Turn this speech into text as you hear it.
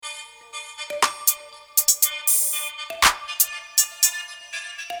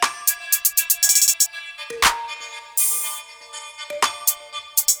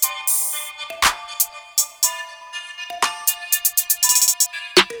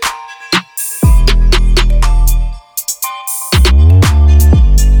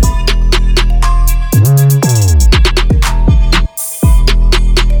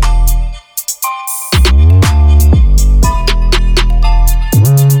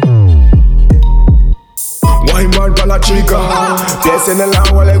la chica, pies en el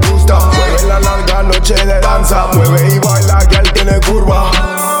agua le gusta. Mueve la larga noche de danza, mueve y baila que él tiene curva.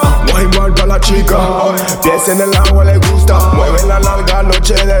 Wine pa' la chica, pies en el agua le gusta. Mueve la larga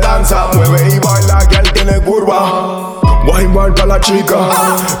noche de danza, mueve y baila que él tiene curva. Wine pa' la chica,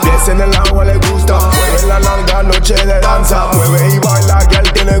 pies en el agua le gusta. Mueve la larga noche de danza, mueve y baila que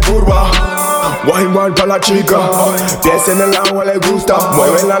él tiene curva. Wine pa' la chica, pies en el agua le gusta.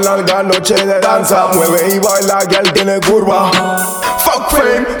 Mueve la larga noche de danza, mueve y baila que él tiene curva. Fuck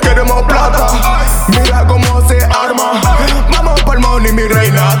fame, queremos plata, mira cómo se arma. Vamos pa'l money mi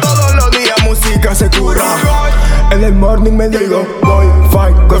reina, todos los días música se cura. En el morning me digo, voy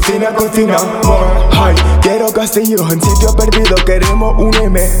fine, cocina, more high. Quiero castillos en sitio perdido, queremos un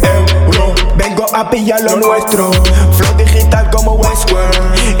euro. Vengo a pillar lo nuestro, flow digital como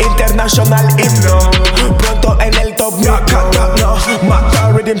Westworld, international himno. Pronto en el top, no,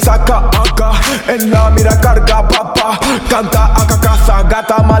 mata rhythm, saca acá. En la mira carga papa, canta acá casa,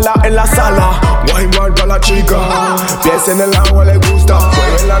 gata mala en la sala. Wine pa' la chica, pies en el agua le gusta.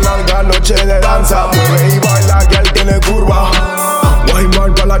 Mueve la larga noche de danza, mueve y baila que él tiene curva.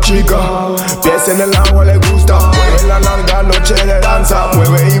 Wine pa' la chica, pies en el agua le gusta. Mueve la larga noche de danza,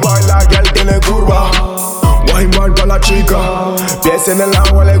 mueve y baila que él tiene curva. Wine pa' la chica, pies en el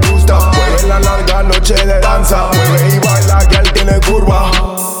agua le gusta. Mueve la larga noche de danza, mueve y baila que él tiene curva.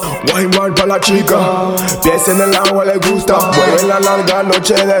 Wine pa' la chica, pies en el agua le gusta. Mueve la larga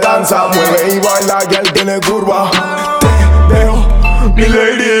noche de danza, mueve y baila que él tiene curva. Te veo, mi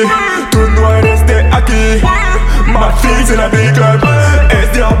lady, tú no eres de aquí. Mad Things en la big club,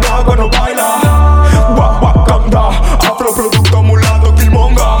 es de agua cuando baila. Wakanda, afroproducto mulato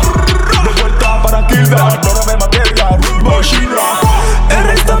Killmonger. De vuelta para Kilda, no me mantenga, Ruth Boshira.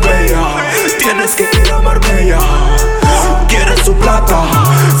 Eres tan bella, tienes que ir a Marbella. Quieres su plata,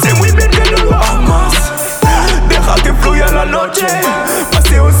 sé muy bien que no lo amas. Deja que fluya la noche,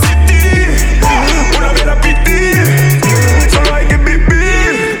 Paseo City, una vera piti, solo hay que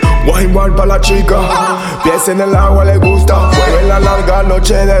vivir. Wine pa' la chica, pies en el agua le gusta. Mueve la larga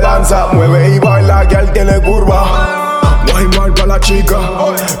noche de danza, mueve y baila que él tiene curva. Wine pa' la chica,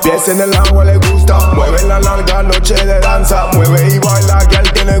 pies en el agua le gusta. Mueve la larga noche de danza, mueve y baila que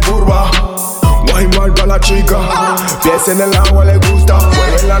él tiene curva. Wine pa' la chica, pies en el agua le gusta.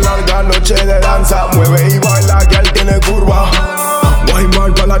 Mueve la larga noche de danza, mueve y baila que él tiene curva.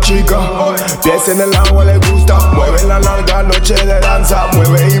 Wine pa' la chica, pies en el agua le gusta. Mueve la larga noche de danza,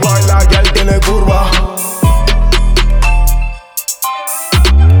 mueve y baila que él tiene curva.